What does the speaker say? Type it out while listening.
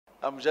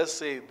I'm just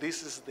saying,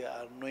 this is the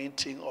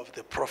anointing of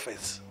the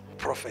prophets.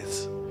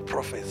 Prophets,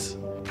 prophets,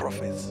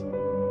 prophets.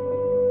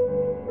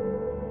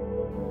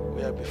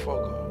 We are before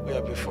God. We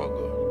are before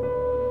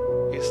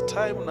God. It's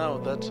time now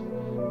that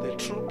the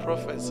true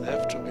prophets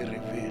have to be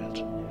revealed.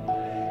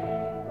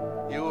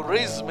 He will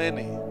raise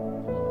many.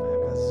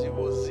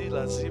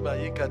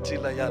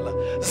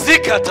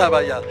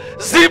 Zikatabaya,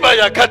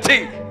 Zibaya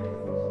Kati,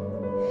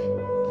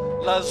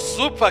 La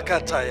Zupa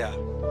Kataya,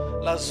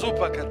 La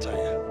Zupa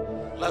Kataya,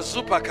 La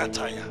Zupa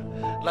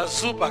Kataya, La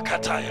Zupa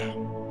Kataya,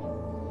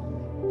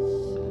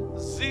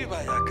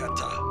 Zibaya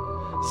Kata,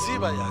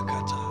 Zibaya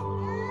Kata,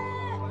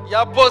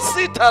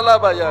 Yaposita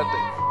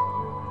Labayande.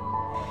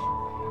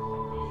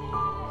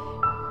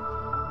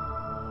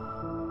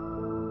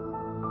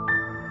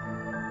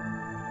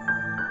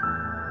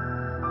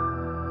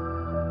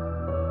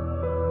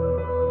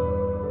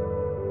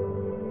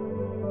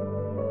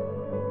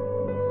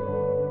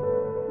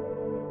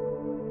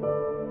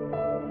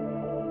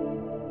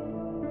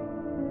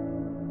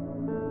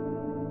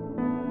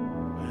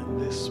 When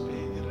the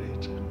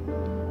Spirit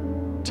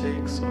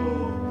takes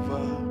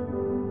over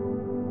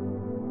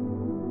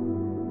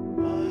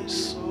my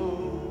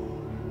soul,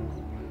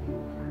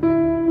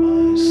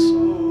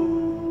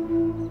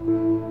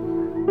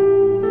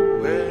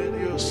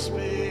 when the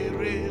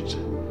Spirit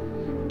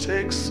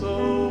takes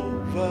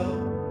over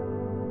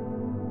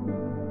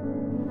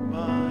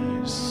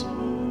my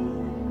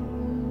soul,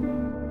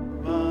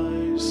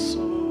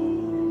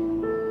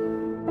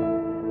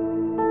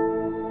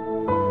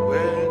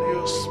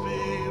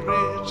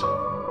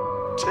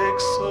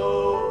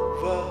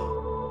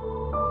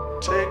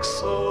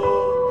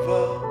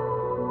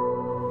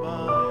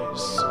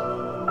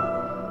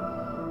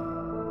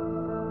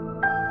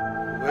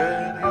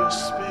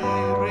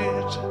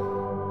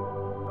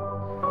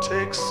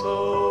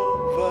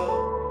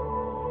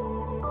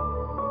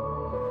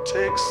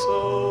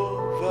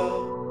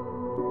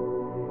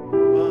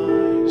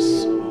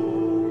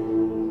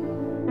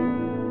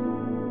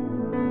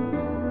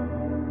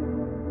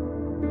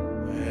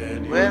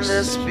 when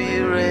the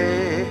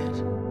Spirit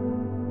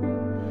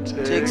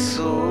takes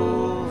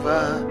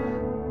over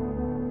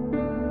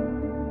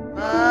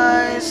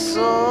my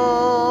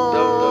soul,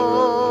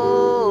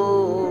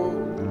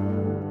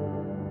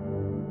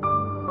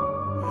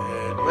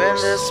 when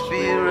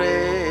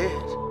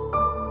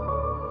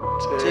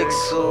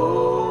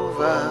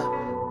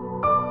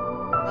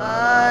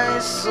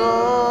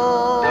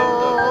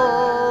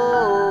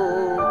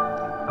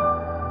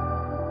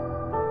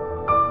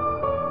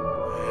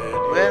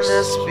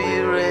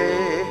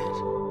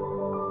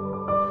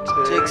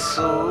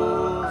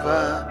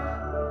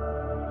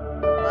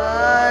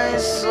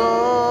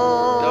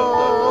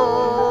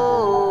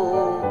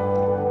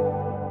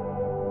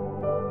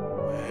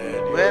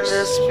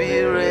the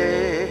Spirit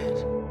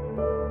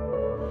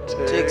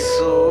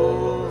takes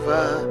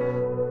over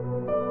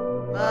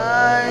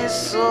my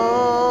soul,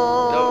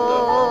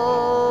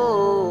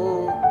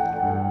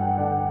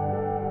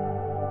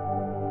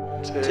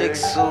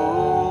 takes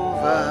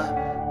over,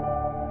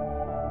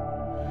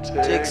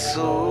 takes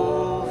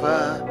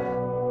over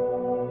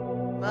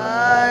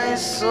my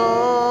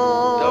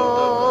soul,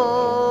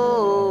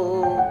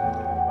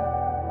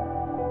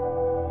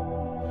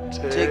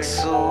 takes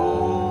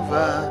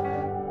over,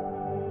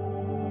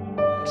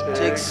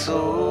 takes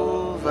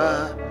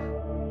over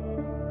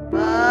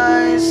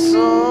my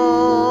soul.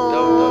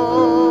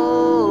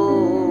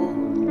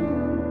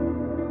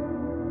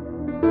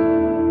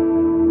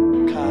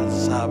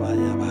 Kazaba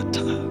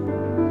Yabata,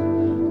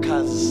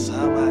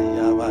 Kazaba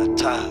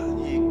Yabata,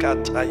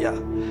 Yikataya,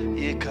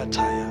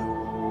 Yikataya,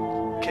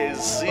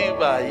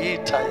 Keziba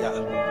Yitaya.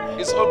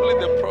 It's only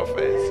the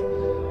prophets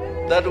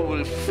that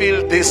will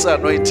feel this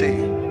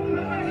anointing.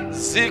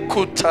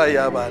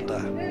 Zikutaya Banda,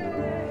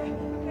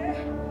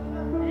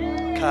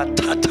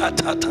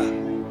 Katatatata,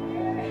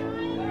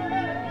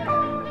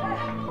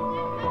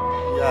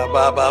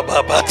 Yababa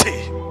Babati.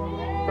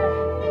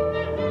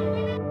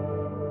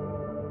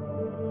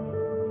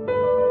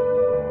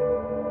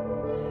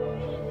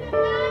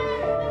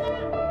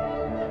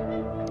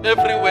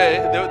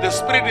 Everywhere, the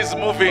Spirit is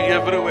moving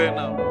everywhere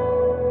now.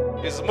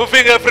 It's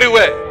moving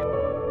everywhere.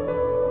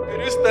 Can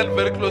you stand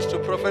very close to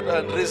Prophet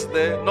Andries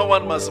there? No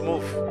one must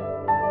move.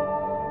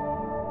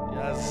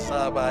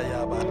 Yazaba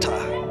Yabata.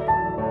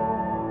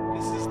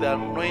 This is the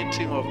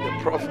anointing of the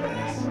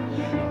prophets.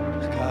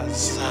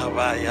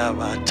 Kazaba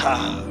Yabata.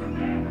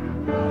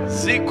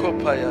 Ziko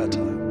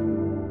Payata.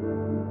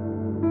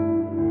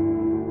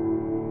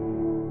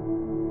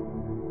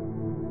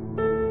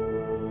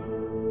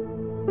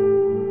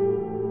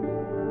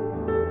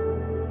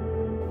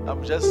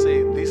 I'm just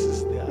saying, this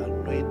is the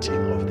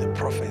anointing of the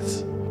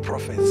prophets,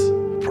 prophets,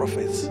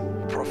 prophets,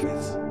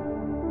 prophets.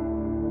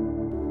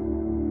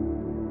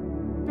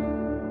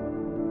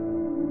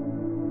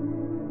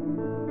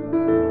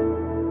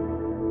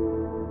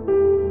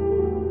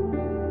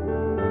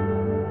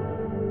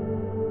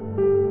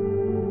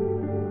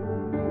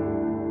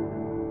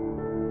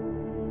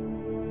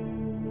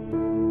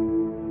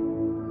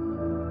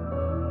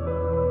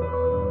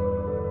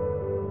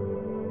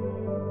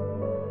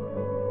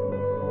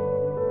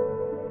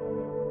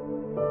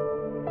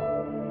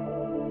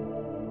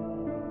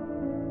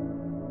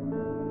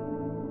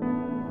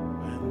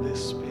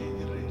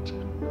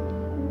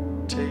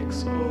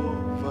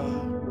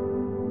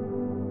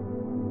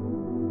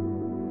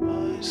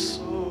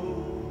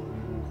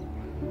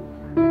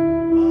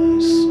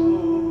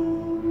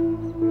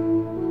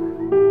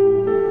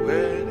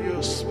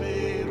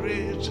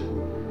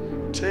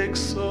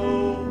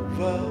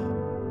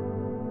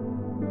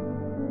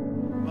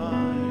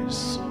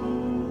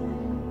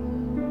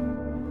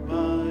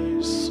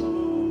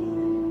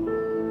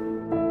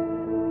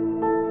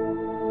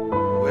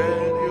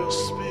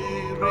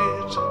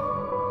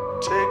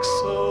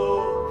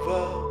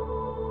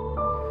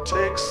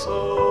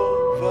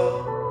 over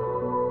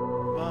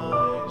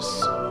my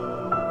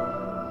soul.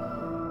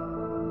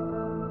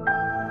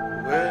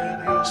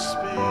 When your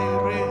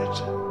spirit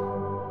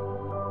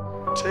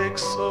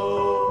takes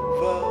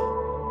over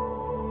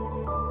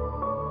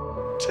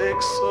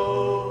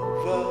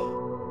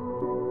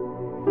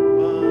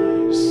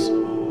my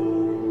soul.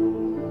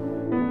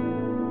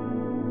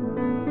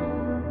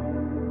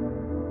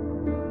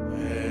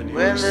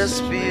 When the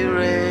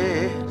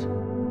Spirit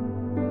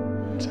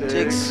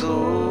takes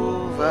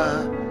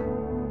over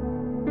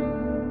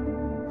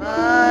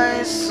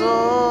my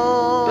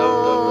soul.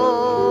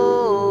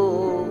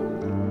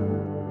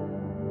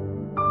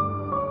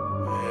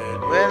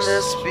 When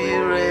the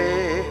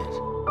Spirit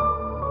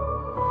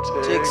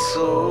takes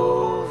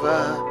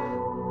over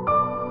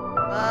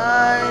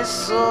my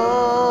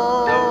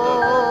soul.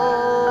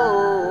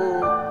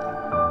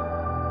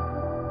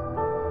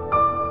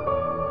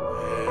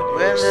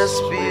 When the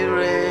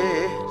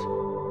Spirit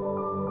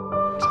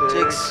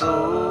takes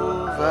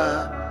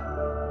over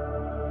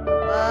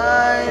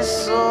my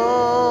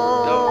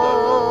soul.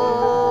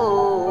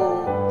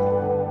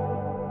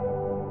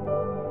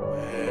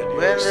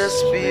 When the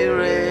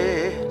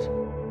Spirit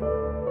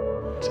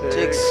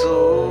takes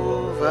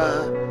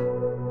over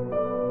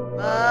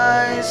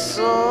my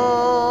soul.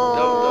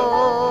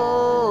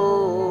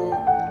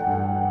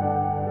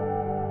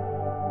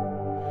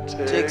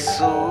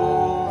 Takes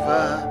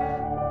over.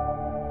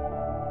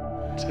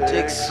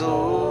 Takes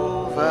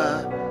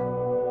over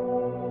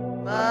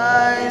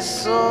my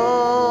soul.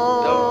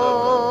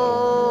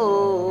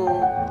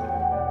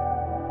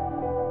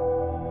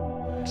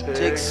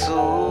 Takes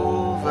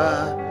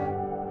over.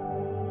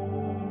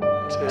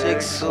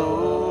 Takes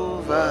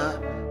over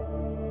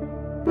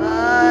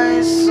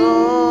my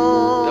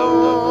soul.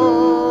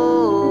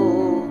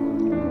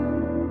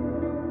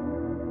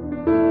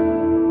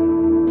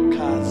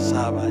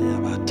 Kazaba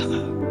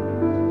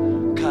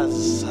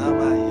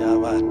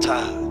yabata,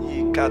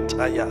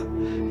 yikataya,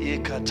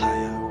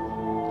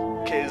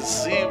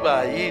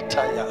 keziba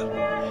yitaya.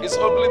 It's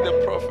only the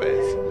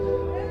prophets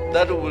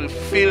that will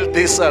feel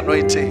this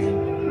anointing.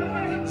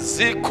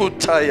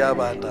 Zikutaya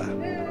banda,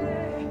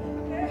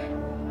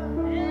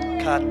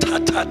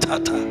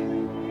 katatatata,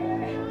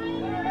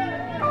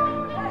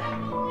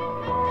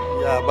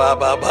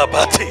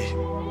 yabababati.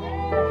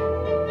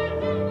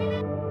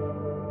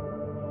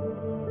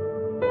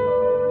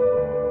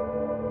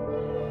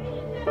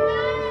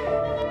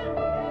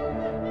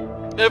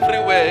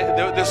 Everywhere,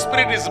 the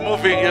Spirit is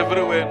moving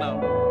everywhere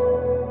now.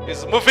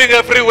 It's moving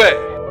everywhere.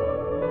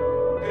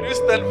 Can you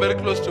stand very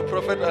close to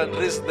Prophet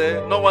Andries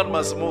there? No one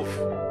must move.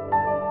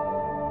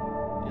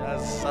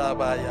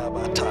 Yazaba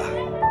yabata.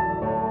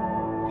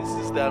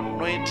 This is the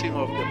anointing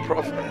of the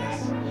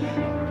prophets.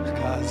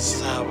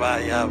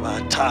 Kazaba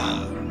yabata.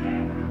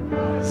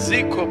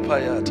 Ziko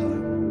payata.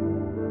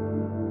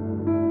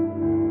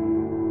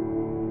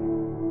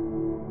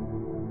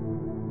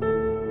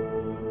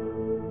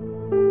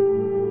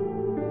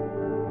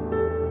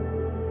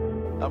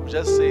 I'm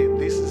just saying,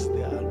 this is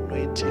the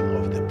anointing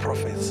of the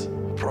prophets.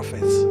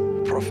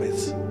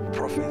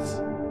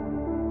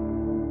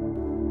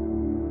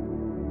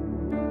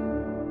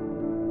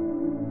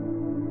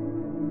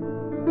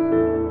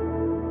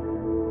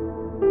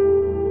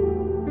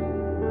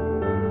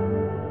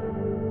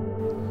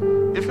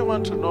 If you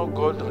want to know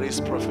God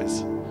raised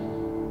prophets,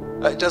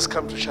 I just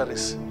come to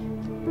Charis.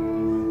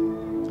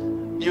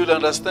 You'll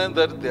understand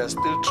that they are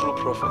still true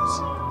prophets.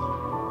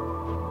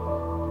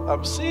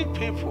 I'm seeing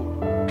people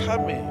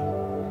coming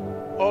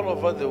all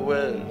over the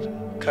world,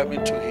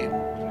 coming to Him.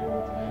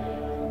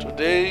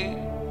 Today,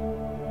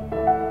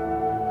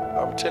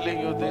 I'm telling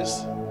you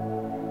this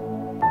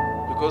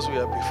because we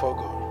are before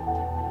God.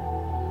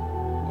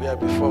 We are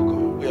before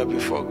God. We are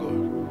before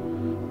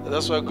God.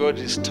 That's why God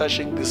is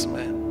touching this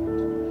man.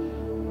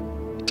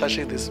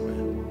 Touching this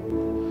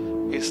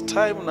man. It's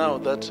time now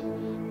that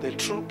the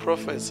true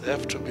prophets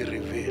have to be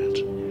revealed.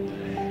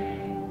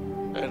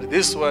 And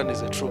this one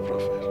is a true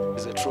prophet.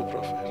 Is a true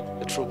prophet.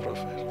 A true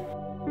prophet.